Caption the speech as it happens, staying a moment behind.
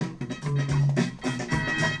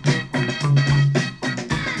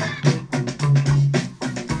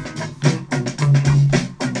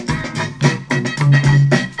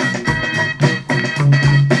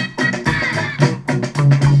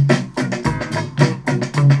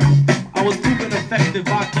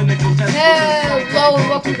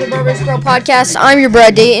the Brothers Bro Podcast. I'm your bro,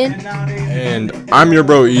 Dayton. And I'm your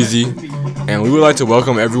bro, Easy. And we would like to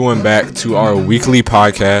welcome everyone back to our weekly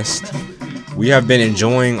podcast. We have been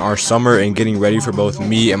enjoying our summer and getting ready for both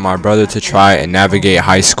me and my brother to try and navigate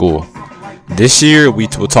high school. This year, we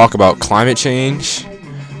will talk about climate change,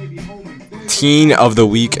 Teen of the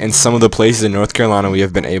Week, and some of the places in North Carolina we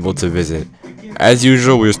have been able to visit. As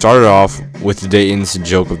usual, we started off with Dayton's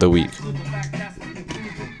Joke of the Week.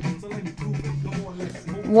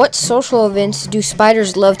 What social events do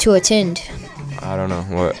spiders love to attend? I don't know,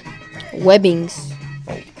 what? Webbings.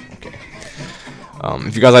 Okay.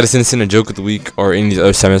 If you guys like to send us in a joke of the week or any of these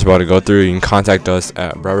other segments we're about to go through, you can contact us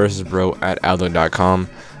at bruhvsbro@outlook.com.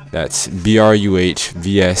 That's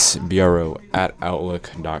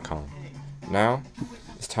BRUHVSBRO@outlook.com. Now,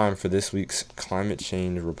 it's time for this week's climate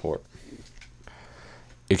change report.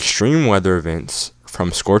 Extreme weather events,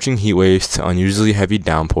 from scorching heat waves to unusually heavy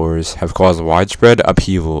downpours, have caused widespread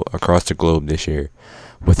upheaval across the globe this year.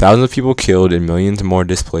 With thousands of people killed and millions more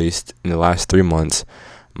displaced in the last 3 months,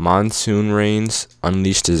 monsoon rains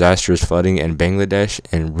unleashed disastrous flooding in Bangladesh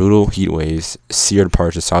and brutal heat waves seared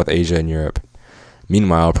parts of South Asia and Europe.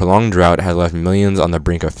 Meanwhile, prolonged drought has left millions on the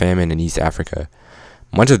brink of famine in East Africa.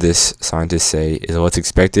 Much of this, scientists say, is what's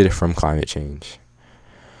expected from climate change.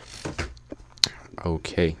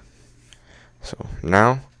 Okay, so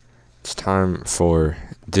now it's time for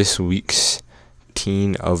this week's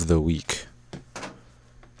Teen of the Week,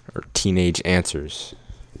 or Teenage Answers,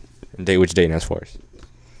 which Dayton has for us.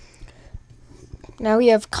 Now we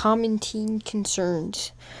have common teen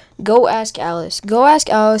concerns. Go Ask Alice. Go Ask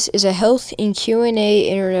Alice is a health and Q&A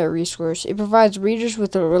internet resource. It provides readers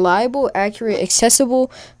with a reliable, accurate,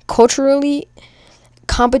 accessible, culturally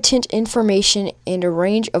competent information and a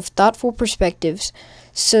range of thoughtful perspectives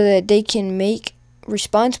so that they can make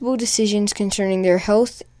responsible decisions concerning their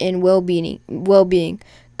health and well-being.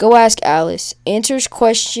 Go Ask Alice answers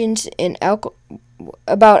questions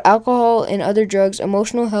about alcohol and other drugs,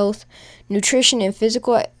 emotional health, nutrition and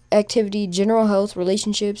physical activity, general health,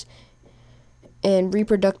 relationships, and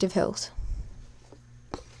reproductive health.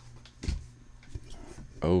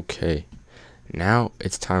 Okay, now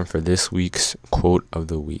it's time for this week's quote of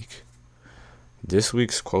the week. This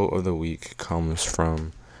week's quote of the week comes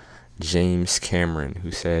from James Cameron,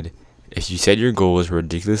 who said, "If you set your goal is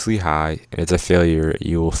ridiculously high and it's a failure,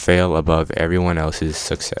 you will fail above everyone else's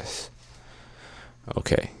success."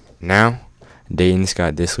 Okay, now Dayton's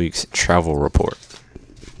got this week's travel report.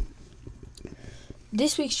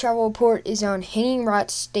 This week's travel report is on Hanging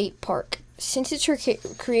Rock State Park. Since its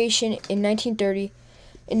creation in the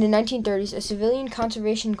 1930s, a civilian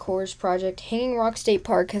conservation corps project, Hanging Rock State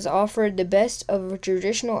Park has offered the best of a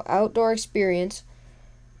traditional outdoor experience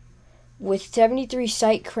with 73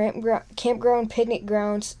 site campground picnic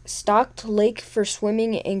grounds, stocked lake for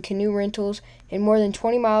swimming and canoe rentals, and more than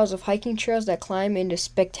 20 miles of hiking trails that climb into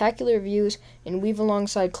spectacular views and weave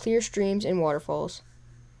alongside clear streams and waterfalls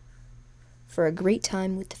for a great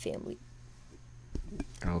time with the family.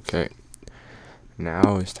 Okay,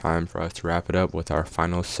 now it's time for us to wrap it up with our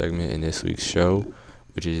final segment in this week's show,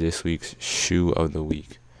 which is this week's Shoe of the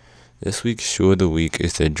Week. This week's Shoe of the Week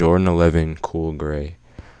is the Jordan 11 Cool Gray.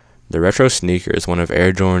 The retro sneaker is one of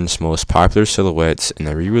Air Jordan's most popular silhouettes, and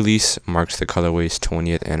the re-release marks the colorway's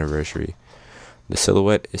 20th anniversary. The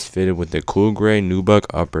silhouette is fitted with the cool gray nubuck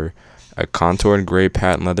upper, a contoured gray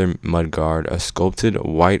patent leather mudguard, a sculpted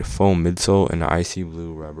white foam midsole, and an icy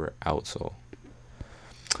blue rubber outsole.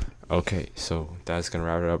 Okay, so that's going to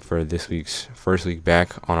wrap it up for this week's first week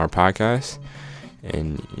back on our podcast.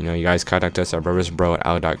 And, you guys contact us at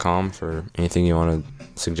bruhvsbro@outlook.com for anything you want to,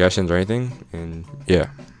 suggestions or anything. And, yeah.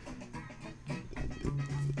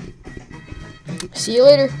 See you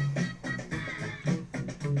later.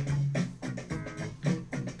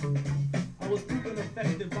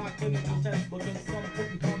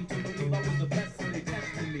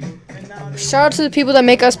 Shout out to the people that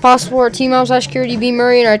make us possible, our team mom / security B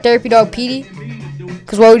Murray and our therapy dog Petey.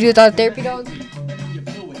 Because what would we do without a therapy dog?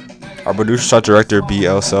 Our producer / director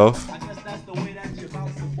BL Self.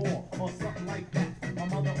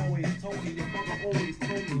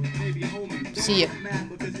 See ya.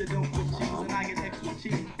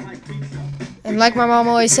 And like my mom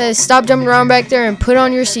always says, stop jumping around back there and put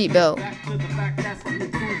on your seatbelt.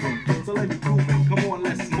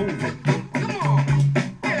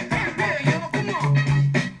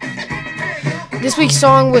 This week's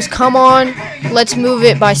song was Come On, Let's Move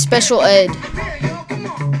It by Special Ed.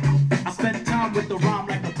 I spent time with the rhyme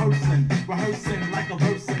like a person, rehearsing like a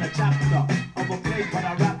verse in a chapter of a play, but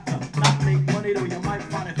I rapped her. Not make money though you might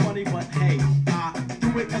find it funny, but hey, I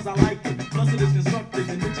do it cause I like it. Plus it is constructive,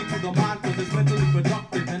 enriching to the mind cause it's mentally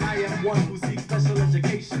productive. And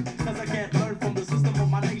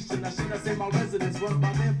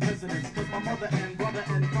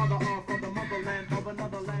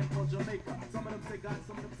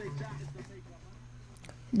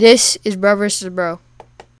This is Bro versus Bro.